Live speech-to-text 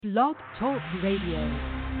Blog Talk Radio.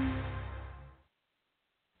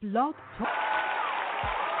 Blog Talk.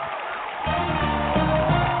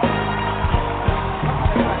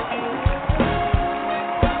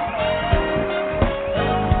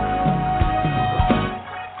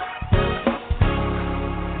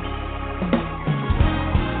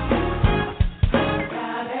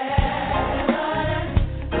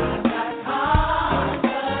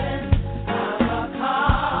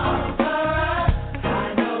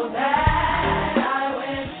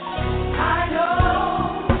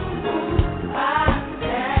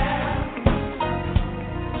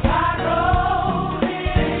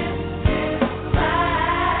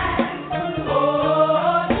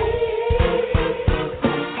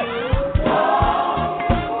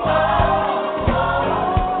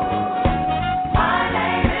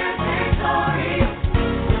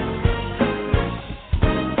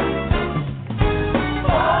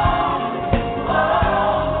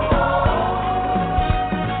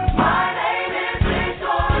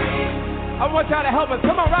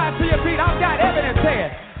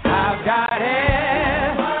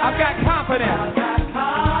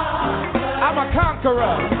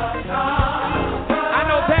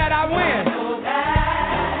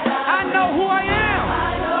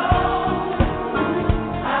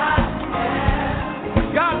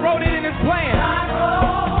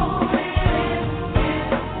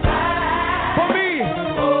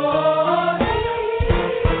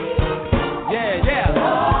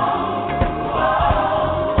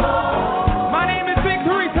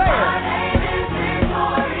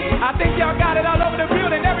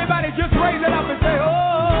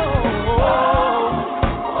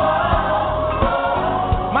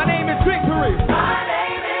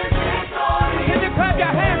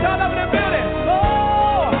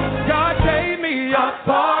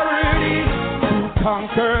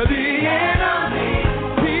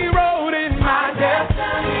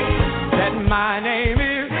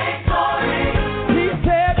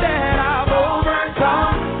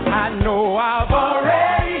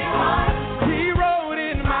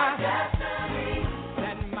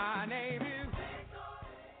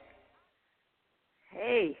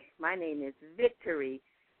 My name is Victory.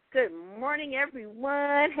 Good morning,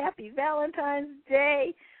 everyone. Happy Valentine's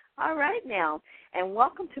Day. All right now, and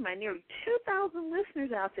welcome to my nearly 2,000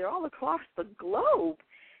 listeners out there all across the globe.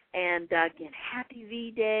 And again, happy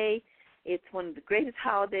V-Day. It's one of the greatest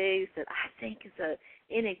holidays that I think is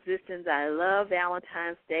in existence. I love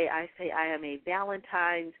Valentine's Day. I say I am a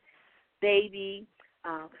Valentine's baby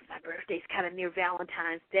because my birthday's kind of near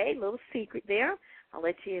Valentine's Day. A little secret there. I'll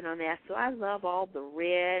let you in on that. So I love all the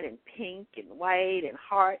red and pink and white and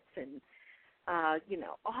hearts and, all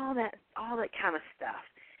that kind of stuff.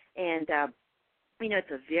 And,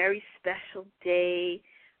 it's a very special day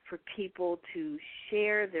for people to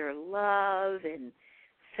share their love and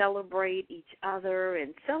celebrate each other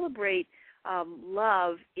and celebrate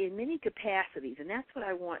love in many capacities. And that's what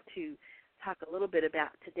I want to talk a little bit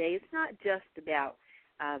about today. It's not just about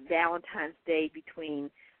Valentine's Day between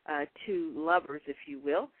two lovers, if you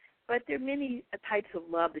will, but there are many types of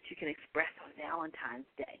love that you can express on Valentine's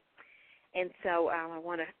Day. And so I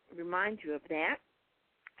want to remind you of that,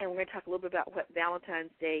 and we're going to talk a little bit about what Valentine's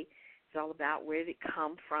Day is all about, where did it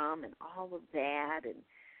come from, and all of that, and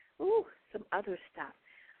some other stuff.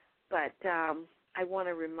 But I want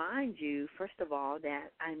to remind you, first of all,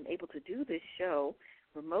 that I'm able to do this show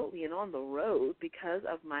remotely and on the road because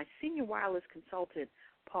of my senior wireless consultant,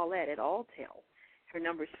 Paulette at Alltel. Her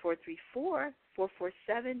number is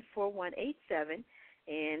 434-447-4187,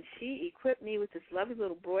 and she equipped me with this lovely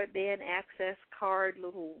little broadband access card,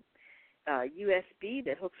 little USB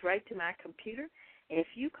that hooks right to my computer. And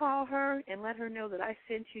if you call her and let her know that I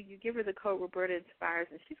sent you, you give her the code Roberta Inspires,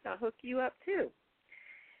 and she's going to hook you up too.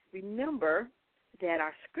 Remember that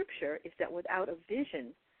our scripture is that without a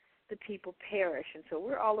vision, the people perish. And so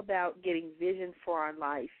we're all about getting vision for our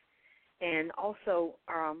life. And also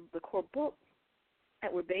the core book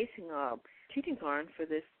that we're basing teachings on for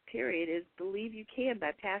this period is Believe You Can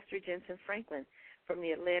by Pastor Jensen Franklin from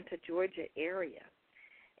the Atlanta, Georgia area.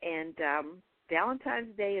 And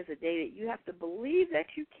Valentine's Day is a day that you have to believe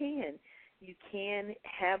that you can. You can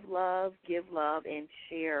have love, give love, and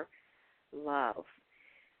share love.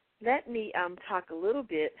 Let me talk a little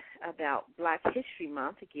bit about Black History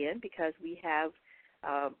Month again, because we have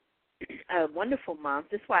a wonderful month.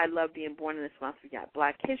 This is why I love being born in this month. We got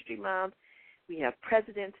Black History Month. We have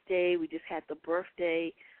President's Day. We just had the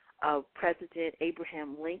birthday of President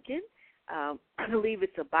Abraham Lincoln. I believe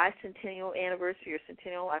it's a bicentennial anniversary or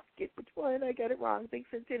centennial. I forget which one. I got it wrong. I think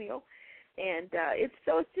centennial. And it's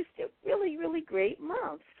just a really, really great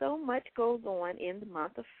month. So much goes on in the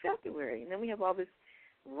month of February. And then we have all this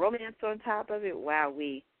romance on top of it.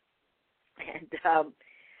 Wowee. And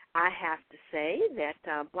I have to say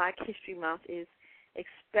that Black History Month is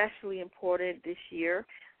especially important this year,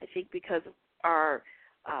 I think, because of our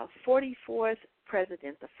 44th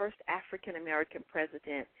president, the first African-American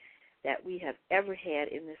president that we have ever had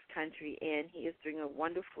in this country, and he is doing a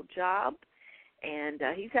wonderful job. And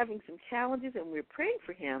he's having some challenges, and we're praying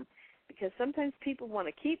for him because sometimes people want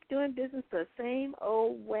to keep doing business the same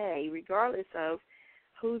old way, regardless of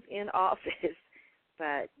who's in office.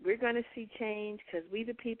 But we're going to see change because we,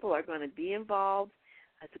 the people, are going to be involved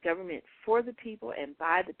as a government for the people and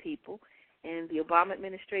by the people. And the Obama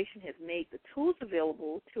administration has made the tools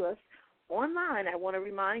available to us online. I want to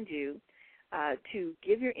remind you to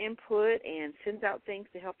give your input and send out things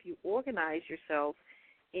to help you organize yourself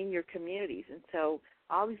in your communities. And so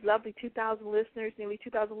all these lovely 2,000 listeners, nearly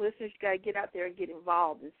 2,000 listeners, you got to get out there and get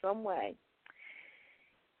involved in some way.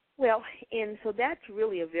 Well, and so that's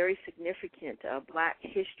really a very significant Black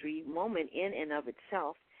history moment in and of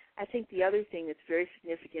itself. I think the other thing that's very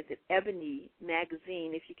significant that Ebony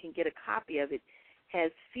magazine, if you can get a copy of it,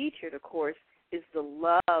 has featured, of course, is the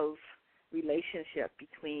love relationship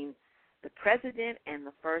between the president and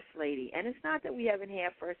the first lady. And it's not that we haven't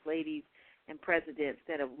had first ladies and presidents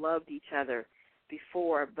that have loved each other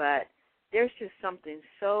before, but there's just something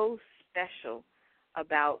so special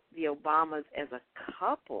about the Obamas as a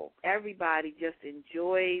couple. Everybody just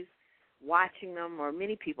enjoys watching them, or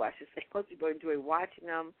many people, I should say, most people enjoy watching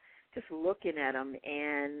them, just looking at them,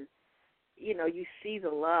 and, you know, you see the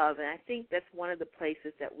love. And I think that's one of the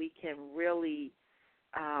places that we can really,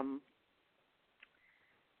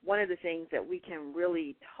 one of the things that we can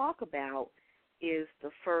really talk about is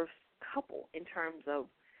the first couple in terms of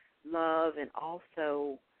love and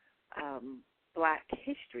also Black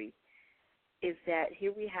history, is that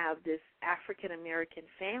here we have this African-American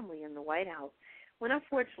family in the White House when,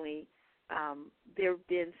 unfortunately, there have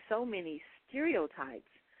been so many stereotypes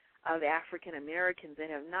of African-Americans that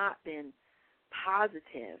have not been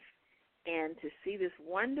positive. And to see this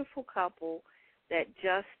wonderful couple that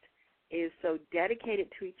just is so dedicated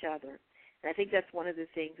to each other, and I think that's one of the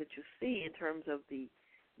things that you see in terms of the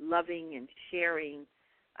loving and sharing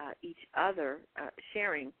each other,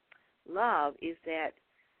 sharing love, is that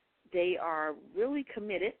they are really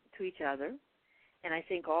committed to each other. And I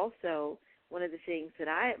think also one of the things that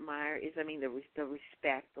I admire is, the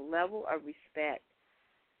respect, the level of respect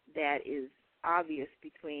that is obvious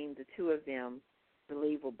between the two of them,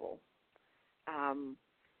 believable.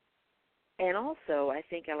 And also, I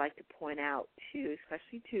think I like to point out, too,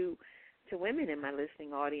 especially to women in my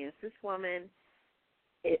listening audience, this woman,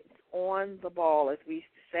 it's on the ball, as we used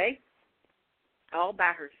to say, all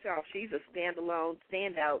by herself. She's a standalone,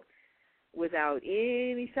 standout, without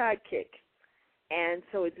any sidekick. And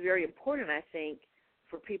so it's very important, I think,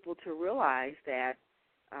 for people to realize that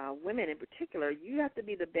women in particular, you have to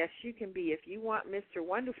be the best you can be. If you want Mr.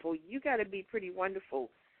 Wonderful, you got to be pretty wonderful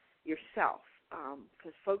yourself,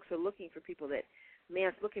 because folks are looking for people that,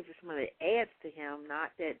 man's looking for someone that adds to him,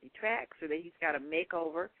 not that detracts, or that he's got a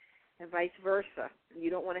makeover, and vice versa. You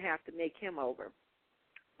don't want to have to make him over.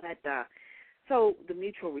 But so the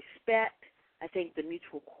mutual respect, I think the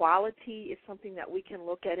mutual quality is something that we can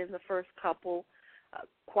look at in the first couple,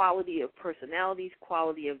 quality of personalities,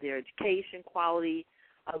 quality of their education, quality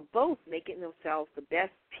of both making themselves the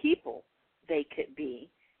best people they could be,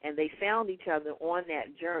 and they found each other on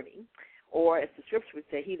that journey. Or, as the scripture would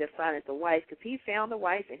say, he that findeth a wife, because he found a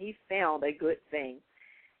wife and he found a good thing.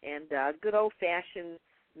 And good old-fashioned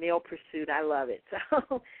male pursuit, I love it.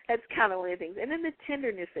 So that's kind of one of the things. And then the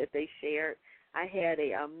tenderness that they shared. I had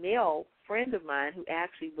a male friend of mine who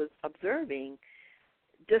actually was observing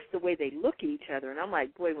just the way they look at each other. And I'm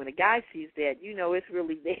like, boy, when a guy sees that, you know it's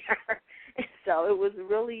really there. And so it was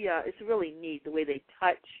really, it's really neat the way they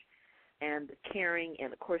touch and the caring.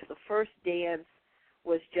 And, of course, the first dance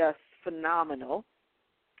was just phenomenal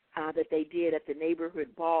that they did at the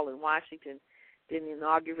neighborhood ball in Washington. Then the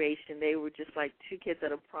inauguration, they were just like two kids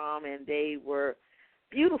at a prom, and they were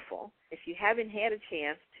beautiful. If you haven't had a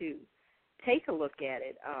chance to take a look at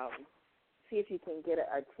it, see if you can get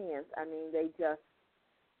a chance. I mean, they just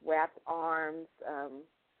wrapped arms.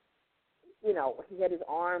 You know, he had his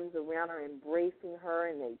arms around her, embracing her,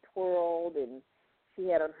 and they twirled, and she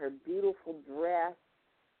had on her beautiful dress,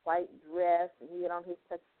 white dress, and he had on his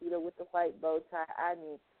tuxedo with the white bow tie. I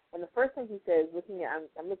mean, and the first thing he says,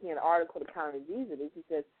 I'm looking at an article to kind of review it, he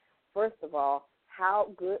says, first of all, how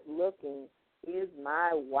good looking is my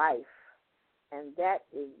wife? and that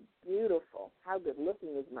is beautiful. How good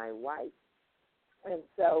looking is my wife? And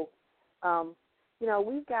so,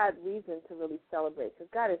 we've got reason to really celebrate because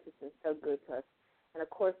God has just been so good to us. And, of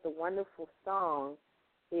course, the wonderful song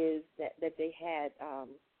is that they had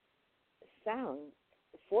sung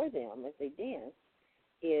for them as they danced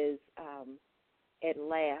is At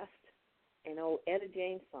Last, an old Etta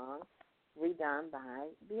James song redone by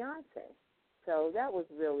Beyonce. So that was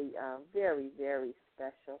really very, very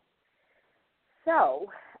special. So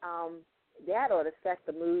that ought to set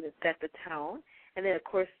the mood and set the tone. And then, of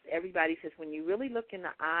course, everybody says when you really look in the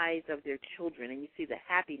eyes of their children and you see the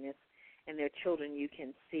happiness in their children, you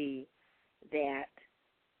can see that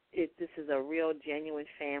this is a real, genuine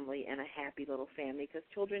family and a happy little family because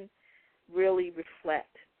children really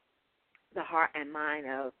reflect the heart and mind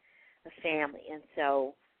of the family. And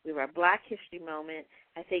so we have our Black History moment,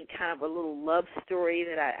 I think kind of a little love story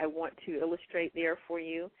that I want to illustrate there for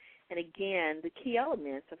you. And, again, the key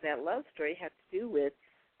elements of that love story have to do with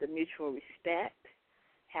the mutual respect,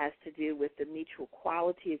 has to do with the mutual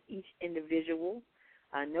quality of each individual.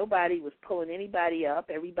 Nobody was pulling anybody up.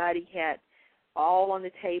 Everybody had all on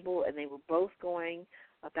the table, and they were both going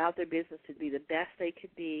about their business to be the best they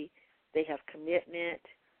could be. They have commitment.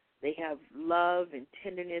 They have love and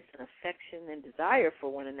tenderness and affection and desire for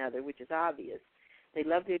one another, which is obvious. They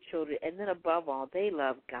love their children, and then above all, they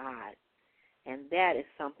love God. And that is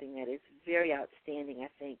something that is very outstanding, I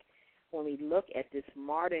think, when we look at this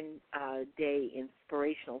modern day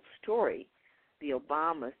inspirational story. The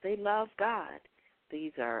Obamas, they love God.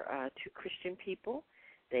 These are two Christian people.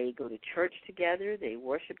 They go to church together. They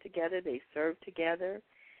worship together. They serve together.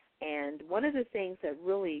 And one of the things that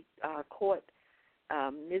really caught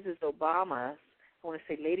Mrs. Obama's, I want to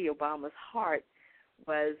say Lady Obama's heart,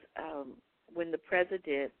 was when the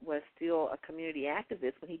president was still a community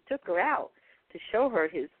activist, when he took her out to show her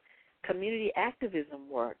his community activism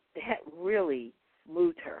work. That really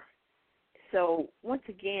moved her. So once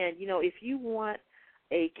again, if you want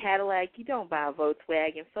a Cadillac, you don't buy a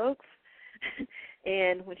Volkswagen, folks.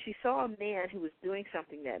 And when she saw a man who was doing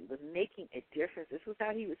something that was making a difference, this was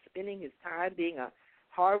how he was spending his time, being a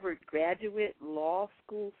Harvard graduate, law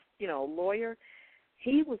school, lawyer.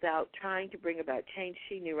 He was out trying to bring about change.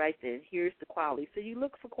 She knew right then, here's the quality. So you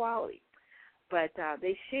look for quality. But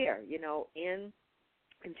they share,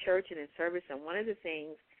 in church and in service. And one of the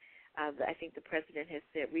things that I think the president has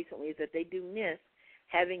said recently is that they do miss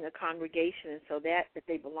having a congregation and so that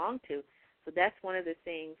they belong to. So that's one of the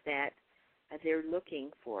things that they're looking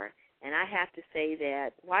for. And I have to say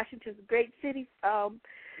that Washington's a great city.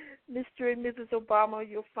 Mr. and Mrs. Obama,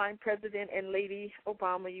 you'll find President and Lady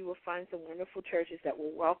Obama, you will find some wonderful churches that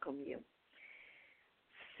will welcome you.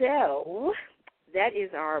 So that is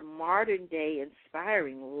our modern-day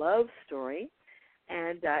inspiring love story.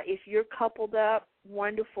 And if you're coupled up,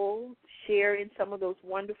 wonderful, share in some of those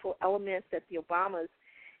wonderful elements that the Obamas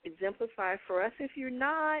exemplify for us. If you're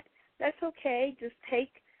not, that's okay. Just take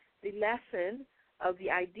the lesson of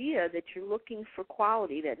the idea that you're looking for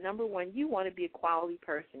quality, that, number one, you want to be a quality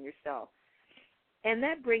person yourself. And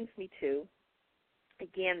that brings me to,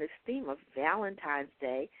 again, this theme of Valentine's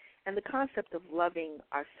Day and the concept of loving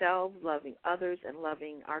ourselves, loving others, and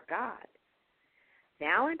loving our God.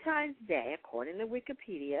 Valentine's Day, according to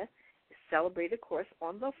Wikipedia, is celebrated, of course,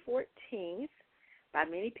 on the 14th by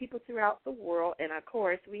many people throughout the world. And, of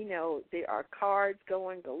course, we know there are cards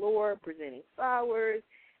going galore, presenting flowers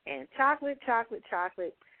and chocolate.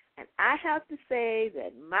 And I have to say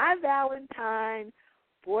that my Valentine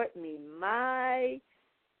brought me my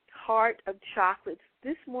heart of chocolates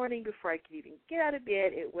this morning before I could even get out of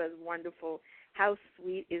bed. It was wonderful. How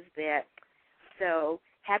sweet is that? So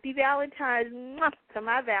happy Valentine's to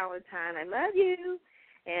my Valentine. I love you.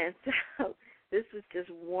 And so this was just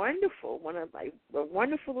wonderful, a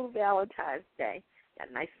wonderful little Valentine's Day. Got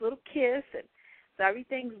a nice little kiss, and so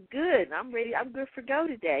everything's good. I'm ready. I'm good for go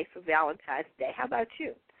today for Valentine's Day. How about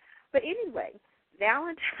you? But anyway,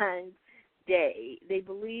 Valentine's Day, they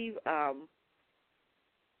believe,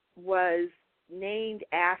 was named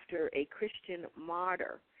after a Christian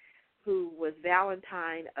martyr who was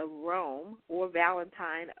Valentine of Rome, or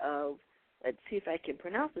Valentine of, let's see if I can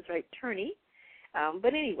pronounce this right, Tournai.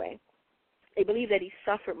 But anyway, they believe that he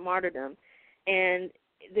suffered martyrdom, and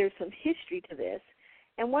there's some history to this.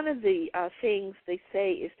 And one of the things they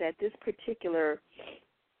say is that this particular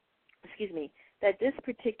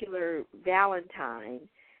Valentine,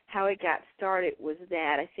 how it got started was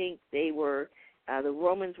that I think they were, the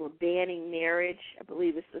Romans were banning marriage, I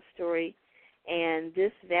believe is the story, and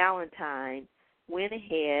this Valentine went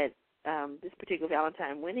ahead,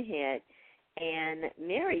 and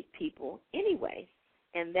married people anyway.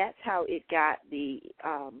 and that's how it got the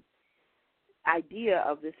idea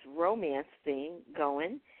of this romance thing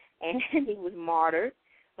going, and he was martyred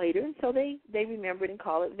later, and so they remember it and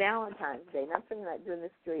call it Valentine's Day. Now, I'm certainly not doing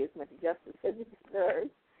this story as much justice as it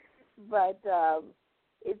deserves, but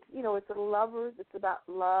it's, you know, it's a lovers, it's about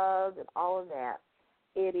love and all of that.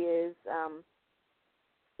 It is,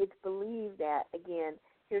 it's believed that, again,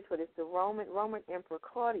 here's what it's, the Roman Emperor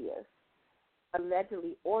Claudius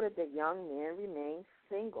allegedly ordered that young men remain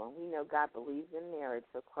single. And we know God believes in marriage,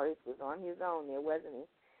 so Claudius was on his own there, wasn't he?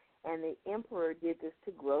 And the emperor did this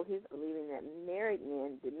to grow his believing that married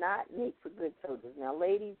men did not make for good soldiers. Now,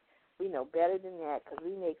 ladies, we know better than that because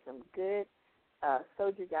we make some good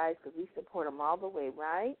soldier guys because we support them all the way,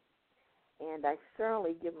 right? And I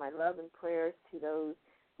certainly give my love and prayers to those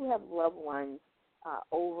who have loved ones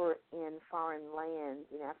over in foreign lands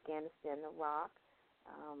in Afghanistan and Iraq.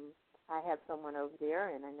 I have someone over there,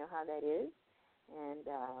 and I know how that is. And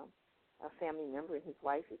a family member and his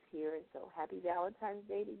wife is here, and so happy Valentine's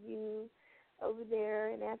Day to you over there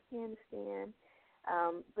in Afghanistan.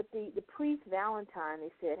 But the priest Valentine,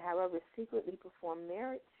 they said, however, secretly performed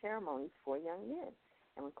marriage ceremonies for young men.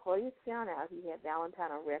 And when Claudius found out, he had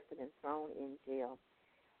Valentine arrested and thrown in jail.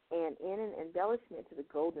 And in an embellishment to the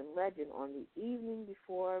golden legend, on the evening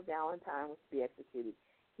before Valentine was to be executed,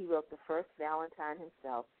 he wrote the first Valentine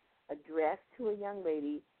himself, addressed to a young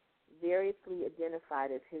lady variously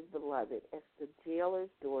identified as his beloved, as the jailer's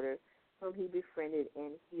daughter whom he befriended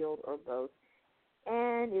and healed or both.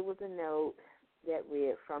 And it was a note that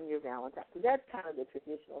read, from your Valentine. So that's kind of the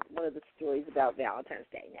traditional, one of the stories about Valentine's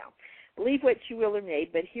Day. Now, believe what you will or may,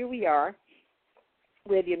 but here we are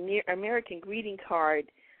where the American Greeting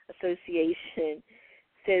Card Association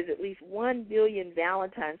says at least 1 billion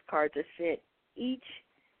Valentine's cards are sent each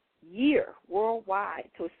year worldwide.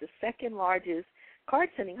 So it's the second largest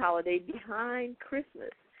card-sending holiday behind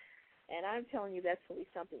Christmas. And I'm telling you, that's really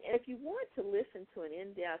something. And if you want to listen to an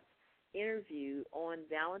in-depth interview on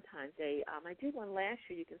Valentine's Day, I did one last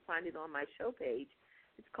year. You can find it on my show page.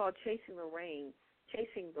 It's called Chasing the Ring,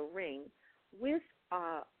 with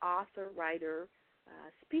author, writer,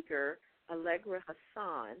 speaker Allegra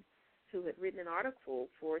Hassan, who had written an article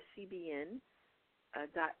for CBN.com,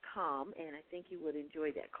 and I think you would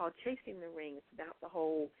enjoy that, called Chasing the Ring. It's about the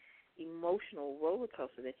whole emotional roller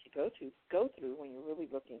coaster that you go through when you're really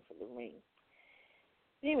looking for the ring.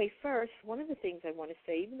 Anyway, first, one of the things I want to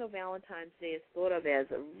say, even though Valentine's Day is thought of as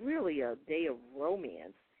really a day of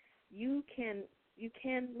romance, you can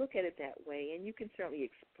look at it that way, and you can certainly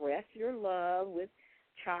express your love with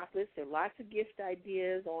chocolates. There are lots of gift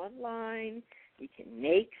ideas online. You can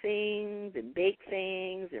make things and bake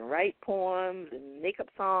things and write poems and make up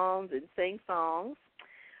songs and sing songs.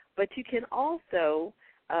 But you can also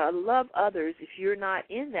love others. If you're not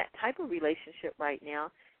in that type of relationship right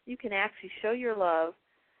now, you can actually show your love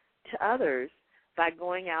to others by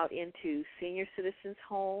going out into senior citizens'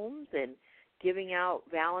 homes and giving out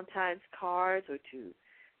Valentine's cards, or to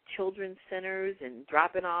children's centers and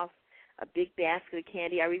dropping off a big basket of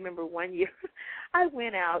candy. I remember one year I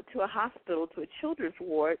went out to a hospital, to a children's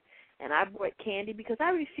ward, and I bought candy because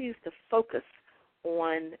I refused to focus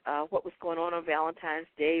on what was going on Valentine's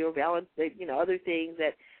Day or other things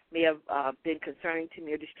that may have been concerning to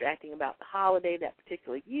me or distracting about the holiday that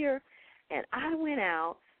particular year. And I went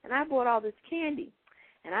out and I bought all this candy.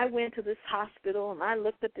 And I went to this hospital and I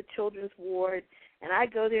looked at the children's ward, and I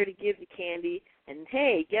go there to give the candy. And,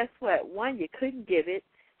 hey, guess what? One, you couldn't give it.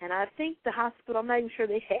 And I think the hospital, I'm not even sure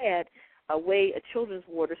they had a children's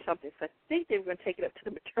ward or something, so I think they were going to take it up to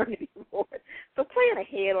the maternity ward. So plan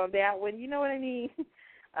ahead on that one, you know what I mean?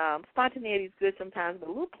 Spontaneity is good sometimes, but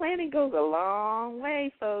a little planning goes a long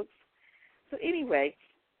way, folks. So anyway,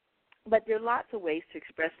 but there are lots of ways to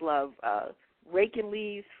express love. Raking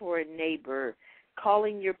leaves for a neighbor,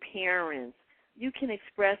 calling your parents. You can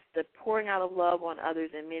express the pouring out of love on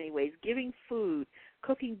others in many ways, giving food,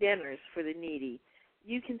 cooking dinners for the needy.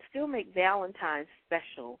 You can still make Valentine's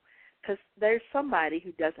special, because there's somebody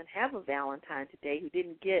who doesn't have a Valentine today, who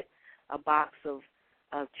didn't get a box of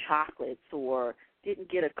chocolates, or didn't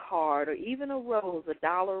get a card, or even a rose,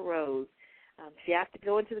 $1 rose. If you have to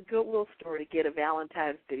go into the Goodwill store to get a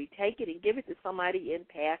Valentine's goodie, take it and give it to somebody in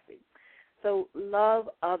passing. So love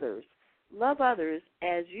others. Love others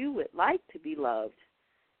as you would like to be loved,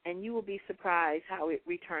 and you will be surprised how it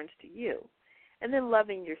returns to you. And then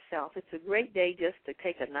loving yourself. It's a great day just to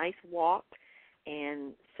take a nice walk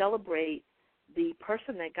and celebrate the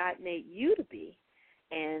person that God made you to be,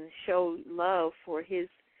 and show love for his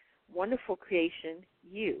wonderful creation,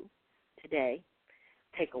 you, today.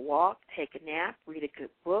 Take a walk, take a nap, read a good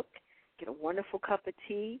book, get a wonderful cup of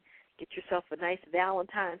tea, Get yourself a nice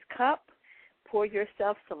Valentine's cup. Pour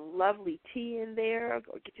yourself some lovely tea in there, or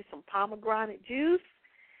get you some pomegranate juice,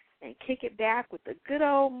 and kick it back with a good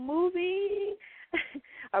old movie,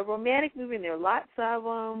 a romantic movie, and there are lots of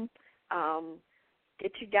them.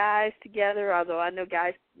 Get you guys together, although I know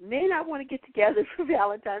guys may not want to get together for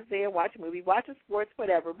Valentine's Day and watch a movie, watch a sports,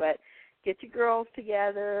 whatever, but get your girls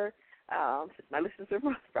together. Since my listeners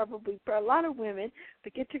are probably for a lot of women,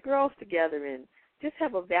 but get your girls together and just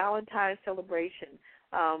have a Valentine's celebration.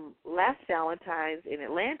 Last Valentine's in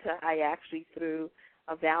Atlanta, I actually threw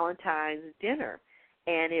a Valentine's dinner,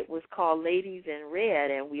 and it was called Ladies in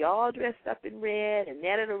Red, and we all dressed up in red and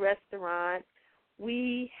met at a restaurant.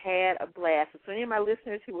 We had a blast. So any of my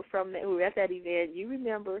listeners who were at that event, you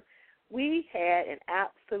remember, we had an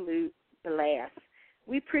absolute blast.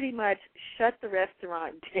 We pretty much shut the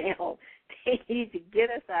restaurant down. They needed to get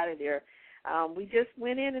us out of there. We just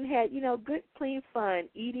went in and had, good, clean fun,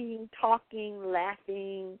 eating, talking,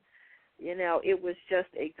 laughing. It was just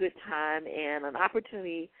a good time and an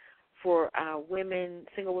opportunity for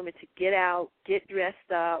single women to get out, get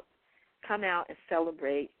dressed up, come out and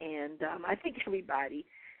celebrate. And I think everybody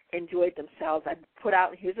enjoyed themselves.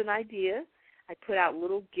 Here's an idea. I put out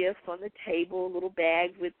little gifts on the table, little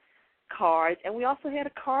bags with cards, and we also had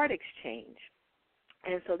a card exchange.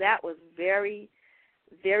 And so that was very,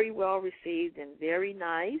 very well received and very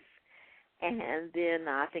nice. And then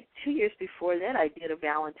I think 2 years before that, I did a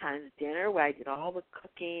Valentine's dinner where I did all the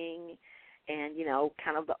cooking and,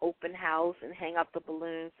 kind of the open house and hang up the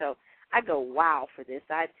balloons. So I go, wow, for this.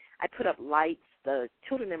 I put up lights. The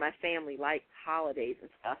children in my family like holidays and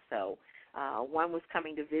stuff. So one was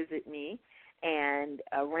coming to visit me, and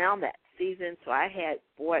around that season, so I had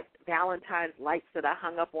bought Valentine's lights that I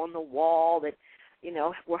hung up on the wall that,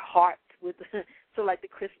 were hearts with, so like the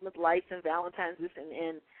Christmas lights and Valentine's,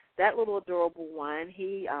 and that little adorable one,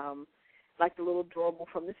 he, like the little adorable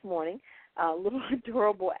from this morning, little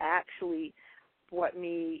adorable actually bought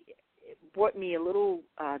me a little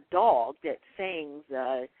dog that sings,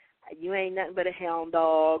 you ain't nothing but a hound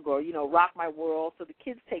dog, or, rock my world. So the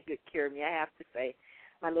kids take good care of me, I have to say.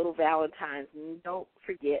 My little Valentines, don't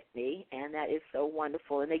forget me, and that is so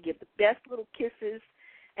wonderful. And they give the best little kisses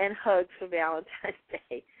and hugs for Valentine's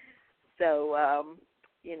Day. So,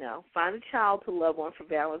 find a child to love on for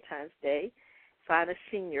Valentine's Day. Find a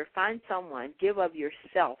senior. Find someone. Give of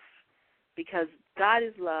yourself, because God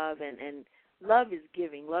is love, and love is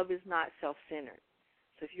giving. Love is not self-centered.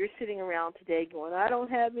 So if you're sitting around today going, I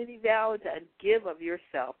don't have any Valentine, give of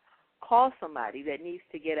yourself. Call somebody that needs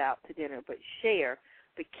to get out to dinner, but share,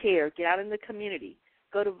 but care. Get out in the community.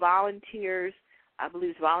 Go to volunteers, I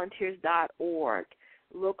believe it's volunteers.org.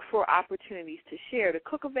 Look for opportunities to share, to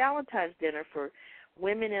cook a Valentine's dinner for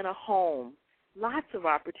women in a home. Lots of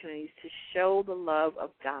opportunities to show the love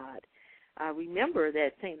of God. Remember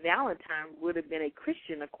that St. Valentine would have been a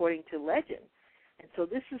Christian according to legend. And so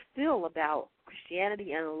this is still about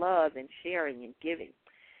Christianity and love and sharing and giving.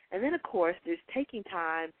 And then, of course, there's taking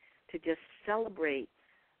time to just celebrate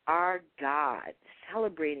our God,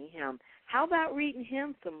 celebrating Him. How about reading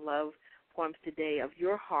Him some love poems today of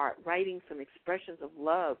your heart, writing some expressions of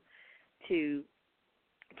love to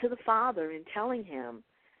the Father and telling Him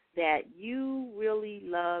that you really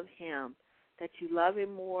love Him, that you love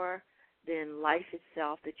Him more than life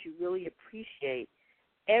itself, that you really appreciate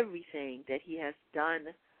everything that He has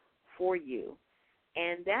done for you.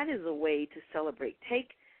 And that is a way to celebrate.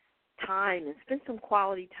 Take time and spend some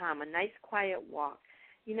quality time, a nice quiet walk.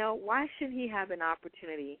 Why should he have an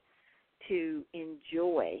opportunity to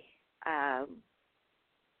enjoy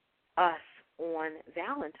us on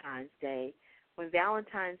Valentine's Day, when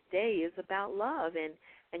Valentine's Day is about love,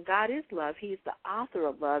 and God is love. He's the author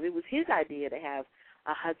of love. It was His idea to have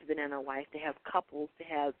a husband and a wife, to have couples, to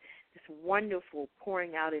have this wonderful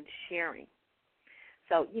pouring out and sharing.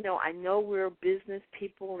 So, I know we're business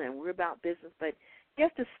people and we're about business, but you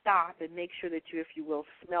have to stop and make sure that you, if you will,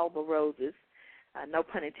 smell the roses. No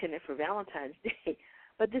pun intended for Valentine's Day,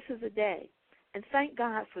 but this is a day. And thank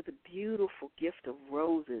God for the beautiful gift of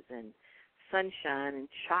roses and sunshine and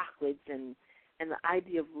chocolates and the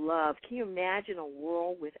idea of love. Can you imagine a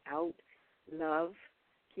world without love?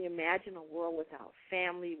 Can you imagine a world without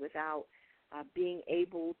family, without being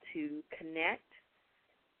able to connect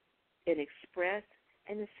and express?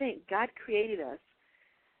 And to think, God created us,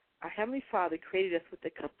 our Heavenly Father created us with the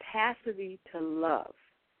capacity to love.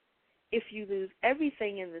 If you lose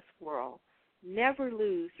everything in this world, never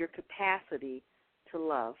lose your capacity to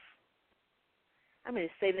love. I'm going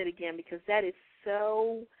to say that again because that is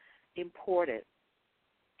so important,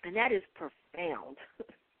 and that is profound.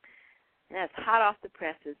 And that's hot off the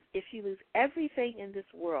presses. If you lose everything in this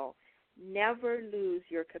world, Never lose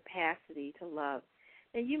your capacity to love.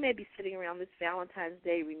 Now, you may be sitting around this Valentine's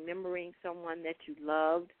Day remembering someone that you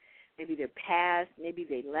loved. Maybe they're passed, maybe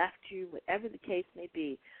they left you, whatever the case may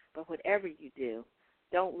be. But whatever you do,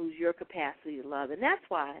 don't lose your capacity to love. And that's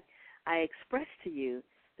why I express to you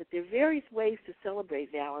that there are various ways to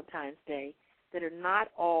celebrate Valentine's Day that are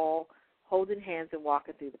not all holding hands and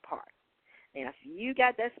walking through the park. And if you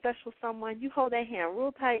got that special someone, you hold that hand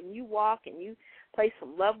real tight and you walk and you play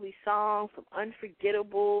some lovely songs, some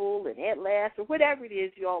Unforgettable and At Last or whatever it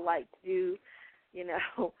is you all like to do,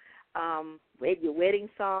 your wedding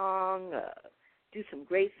song, do some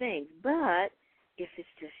great things. But if it's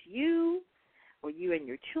just you or you and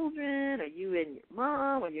your children or you and your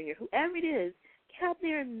mom or you and your whoever it is, get out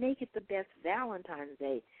there and make it the best Valentine's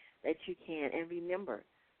Day that you can. And remember,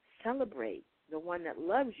 celebrate the one that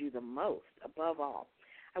loves you the most above all.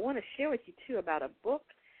 I want to share with you, too, about a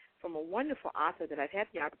book from a wonderful author that I've had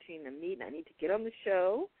the opportunity to meet, and I need to get on the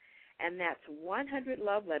show, and that's 100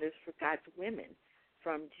 Love Letters for God's Women,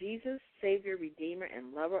 from Jesus, Savior, Redeemer,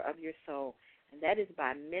 and Lover of Your Soul. And that is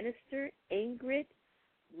by Minister Ingrid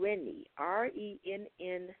Rennie, R-E-N-N-I-E.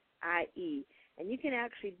 And you can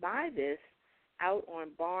actually buy this out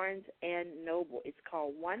on Barnes and Noble. It's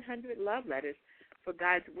called 100 Love Letters for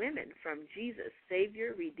God's Women, from Jesus,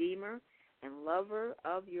 Savior, Redeemer, and Lover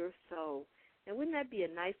of Your Soul. And wouldn't that be a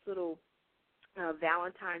nice little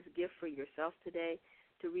Valentine's gift for yourself today,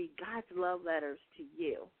 to read God's love letters to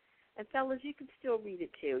you? And fellas, you can still read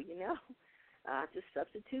it too, just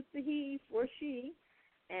substitute the he for she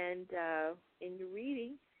and in your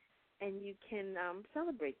reading, and you can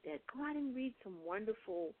celebrate that. Go out and read some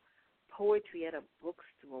wonderful poetry at a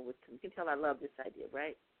bookstore with them. You can tell I love this idea,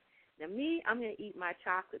 right? Now, me, I'm going to eat my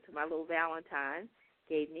chocolate to my little Valentine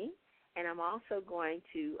gave me, and I'm also going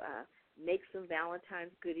to make some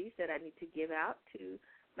Valentine's goodies that I need to give out to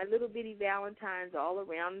my little bitty Valentines all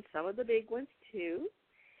around, and some of the big ones too.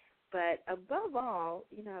 But above all,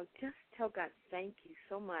 just tell God thank you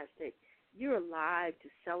so much that you're alive to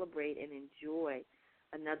celebrate and enjoy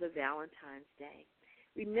another Valentine's Day.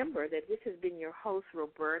 Remember that this has been your host,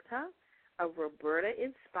 Roberta, of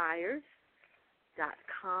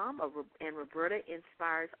RobertaInspires.com, and Roberta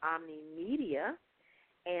Inspires Omni Media.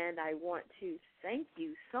 And I want to thank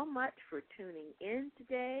you so much for tuning in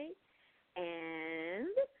today.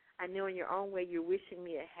 And I know in your own way you're wishing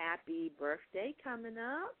me a happy birthday coming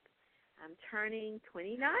up. I'm turning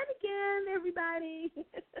 29 again, everybody.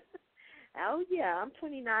 Oh, yeah, I'm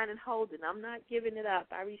 29 and holding. I'm not giving it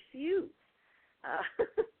up. I refuse.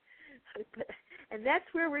 And that's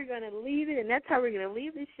where we're going to leave it, and that's how we're going to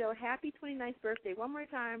leave this show. Happy 29th birthday. One more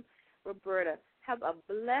time, Roberta. Have a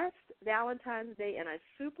blessed Valentine's Day and a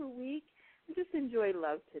super week, and just enjoy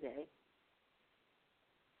love today.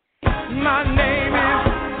 My